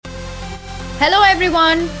Hello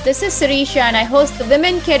everyone, this is Sirisha and I host the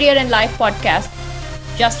Women, Career and Life podcast.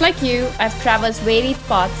 Just like you, I've traversed varied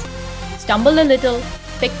paths, stumbled a little,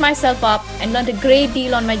 picked myself up and learned a great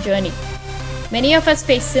deal on my journey. Many of us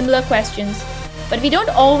face similar questions, but we don't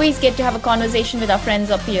always get to have a conversation with our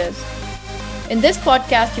friends or peers. In this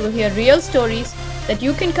podcast, you will hear real stories that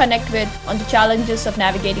you can connect with on the challenges of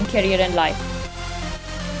navigating career and life.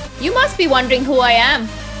 You must be wondering who I am.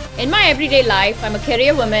 In my everyday life, I'm a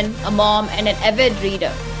career woman, a mom, and an avid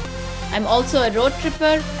reader. I'm also a road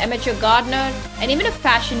tripper, amateur gardener, and even a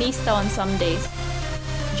fashionista on some days.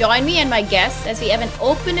 Join me and my guests as we have an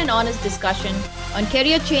open and honest discussion on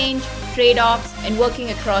career change, trade-offs, and working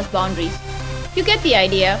across boundaries. You get the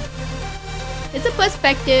idea. It's a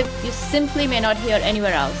perspective you simply may not hear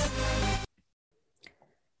anywhere else.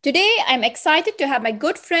 Today, I'm excited to have my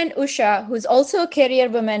good friend Usha, who's also a career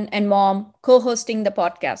woman and mom, co-hosting the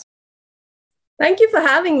podcast. Thank you for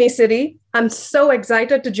having me, Siri. I'm so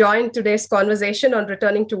excited to join today's conversation on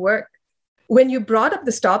returning to work. When you brought up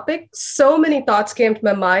this topic, so many thoughts came to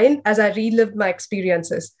my mind as I relived my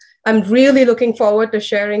experiences. I'm really looking forward to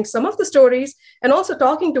sharing some of the stories and also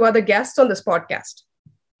talking to other guests on this podcast.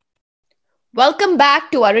 Welcome back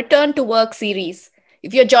to our Return to Work series.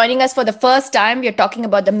 If you're joining us for the first time, we're talking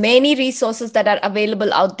about the many resources that are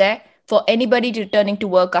available out there for anybody returning to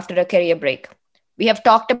work after a career break. We have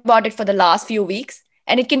talked about it for the last few weeks,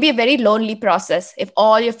 and it can be a very lonely process if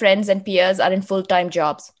all your friends and peers are in full-time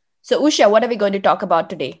jobs. So Usha, what are we going to talk about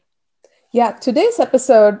today? Yeah, today's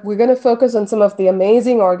episode, we're going to focus on some of the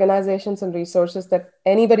amazing organizations and resources that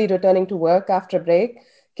anybody returning to work after a break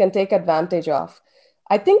can take advantage of.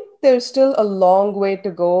 I think there's still a long way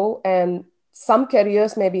to go, and some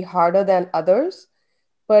careers may be harder than others,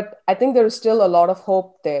 but I think there is still a lot of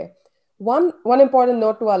hope there. One important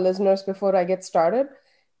note to our listeners before I get started,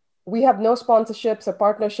 we have no sponsorships or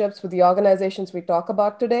partnerships with the organizations we talk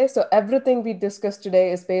about today. So everything we discuss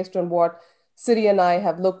today is based on what Siri and I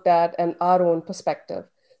have looked at and our own perspective.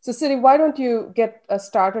 So Siri, why don't you get us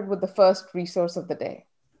started with the first resource of the day?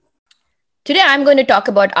 Today, I'm going to talk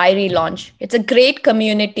about iRelaunch. It's a great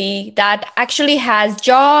community that actually has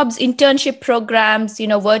jobs, internship programs,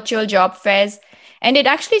 virtual job fairs. And it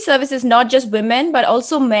actually services not just women, but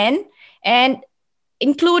also men, and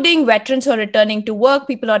including veterans who are returning to work,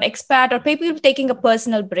 people on expat, or people taking a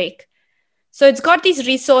personal break. So it's got these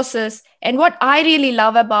resources. And what I really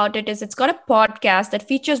love about it is it's got a podcast that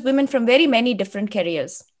features women from very many different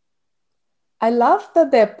careers. I love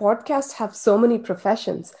that their podcasts have so many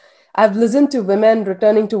professions. I've listened to women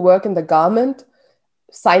returning to work in the government,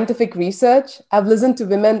 scientific research. I've listened to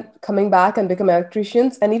women coming back and become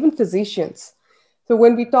electricians and even physicians. So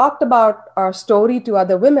when we talked about our story to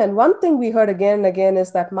other women, one thing we heard again and again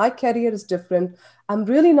is that my career is different. I'm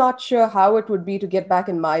really not sure how it would be to get back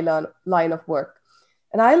in my line of work.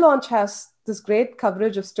 And iLaunch has this great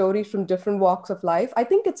coverage of stories from different walks of life. I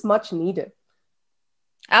think it's much needed.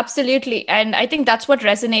 Absolutely. And I think that's what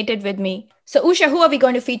resonated with me. So Usha, who are we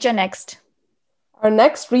going to feature next? Our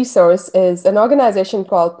next resource is an organization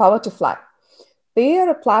called Power to Fly. They are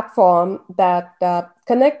a platform that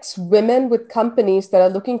connects women with companies that are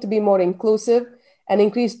looking to be more inclusive and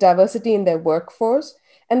increase diversity in their workforce.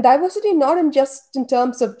 And diversity not just in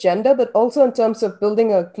terms of gender, but also in terms of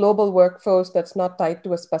building a global workforce that's not tied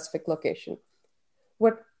to a specific location.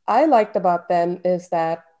 What I liked about them is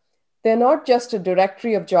that they're not just a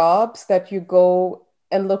directory of jobs that you go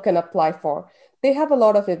and look and apply for. They have a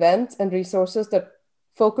lot of events and resources that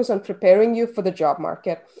focus on preparing you for the job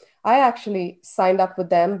market. I actually signed up with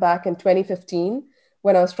them back in 2015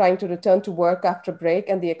 when I was trying to return to work after break,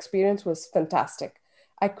 and the experience was fantastic.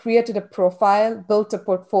 I created a profile, built a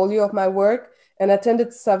portfolio of my work, and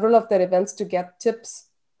attended several of their events to get tips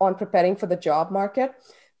on preparing for the job market.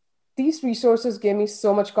 These resources gave me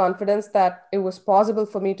so much confidence that it was possible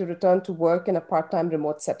for me to return to work in a part-time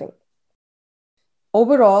remote setting.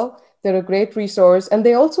 Overall, they're a great resource, and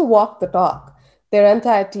they also walk the talk. Their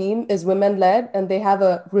entire team is women-led, and they have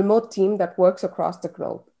a remote team that works across the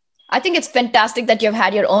globe. I think it's fantastic that you've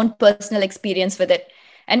had your own personal experience with it.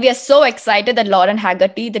 And we are so excited that Lauren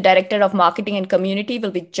Haggerty, the Director of Marketing and Community,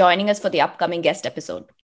 will be joining us for the upcoming guest episode.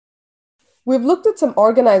 We've looked at some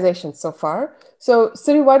organizations so far. So,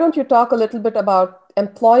 Siri, why don't you talk a little bit about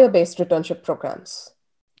employer-based returnship programs?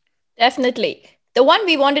 Definitely. The one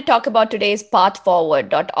we want to talk about today is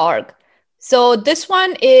pathforward.org. So this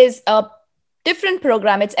one is a different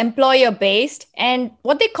program. It's employer-based, and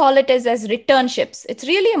what they call it is as returnships. It's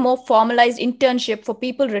really a more formalized internship for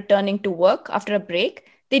people returning to work after a break.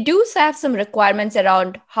 They do have some requirements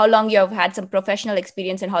around how long you have had some professional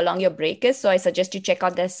experience and how long your break is. So I suggest you check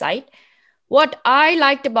out their site. What I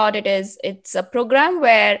liked about it is it's a program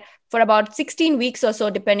where for about 16 weeks or so,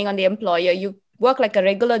 depending on the employer, you work like a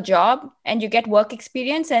regular job and you get work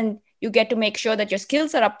experience and you get to make sure that your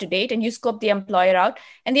skills are up to date and you scope the employer out.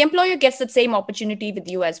 And the employer gets the same opportunity with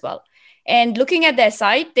you as well. And looking at their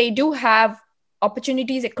site, they do have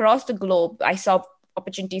opportunities across the globe. I saw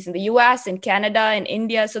opportunities in the US, in Canada, in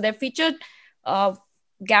India. So their featured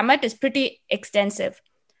gamut is pretty extensive.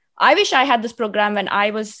 I wish I had this program when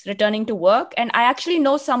I was returning to work, and I actually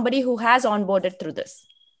know somebody who has onboarded through this.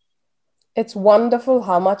 It's wonderful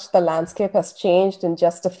how much the landscape has changed in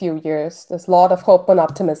just a few years. There's a lot of hope and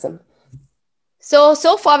optimism. So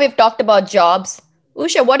far we've talked about jobs.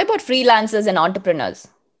 Usha, what about freelancers and entrepreneurs?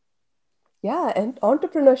 Yeah, and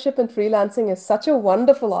entrepreneurship and freelancing is such a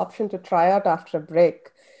wonderful option to try out after a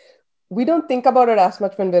break. We don't think about it as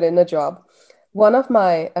much when we're in a job. One of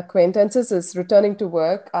my acquaintances is returning to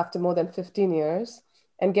work after more than 15 years,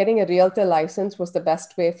 and getting a realtor license was the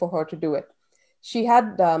best way for her to do it. She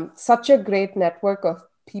had such a great network of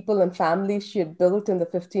people and families she had built in the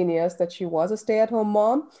 15 years that she was a stay-at-home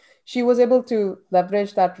mom. She was able to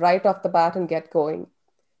leverage that right off the bat and get going.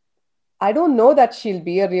 I don't know that she'll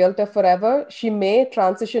be a realtor forever. She may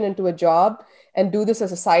transition into a job and do this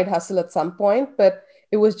as a side hustle at some point, but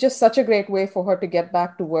it was just such a great way for her to get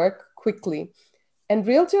back to work quickly. And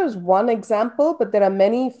realtor is one example, but there are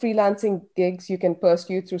many freelancing gigs you can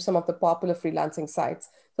pursue through some of the popular freelancing sites.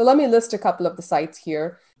 So let me list a couple of the sites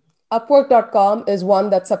here. Upwork.com is one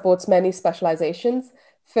that supports many specializations.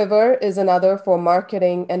 Fiverr is another for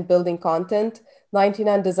marketing and building content.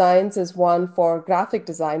 99 Designs is one for graphic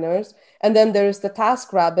designers. And then there's the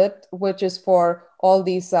TaskRabbit, which is for all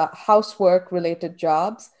these housework related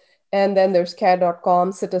jobs. And then there's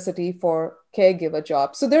care.com, City for caregiver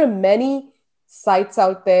jobs. So there are many sites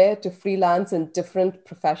out there to freelance in different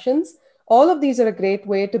professions. All of these are a great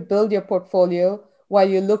way to build your portfolio while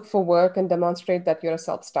you look for work and demonstrate that you're a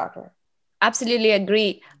self-starter. Absolutely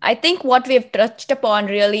agree. I think what we've touched upon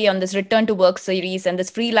really on this return to work series and this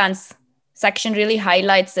freelance section really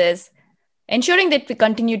highlights is ensuring that we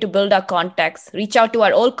continue to build our contacts, reach out to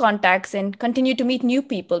our old contacts and continue to meet new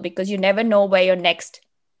people, because you never know where your next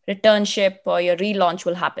returnship or your relaunch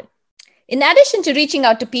will happen. In addition to reaching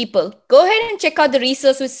out to people, go ahead and check out the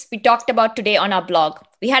resources we talked about today on our blog.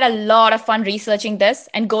 We had a lot of fun researching this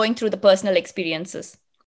and going through the personal experiences.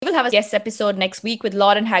 We will have a guest episode next week with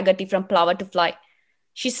Lauren Haggerty from Plover to Fly.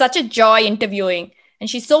 She's such a joy interviewing, and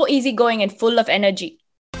she's so easygoing and full of energy.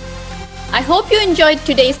 I hope you enjoyed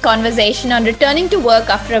today's conversation on returning to work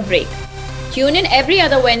after a break. Tune in every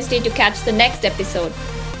other Wednesday to catch the next episode.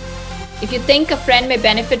 If you think a friend may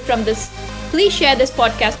benefit from this, please share this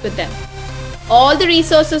podcast with them. All the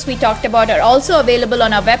resources we talked about are also available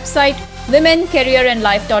on our website,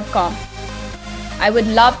 womencareerandlife.com. I would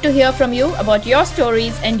love to hear from you about your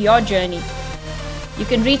stories and your journey. You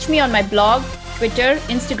can reach me on my blog, Twitter,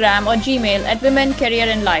 Instagram, or Gmail at Women, Career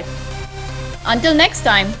and Life. Until next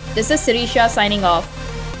time, this is Sirisha signing off.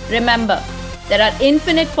 Remember, there are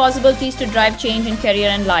infinite possibilities to drive change in career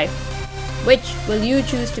and life. Which will you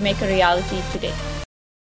choose to make a reality today?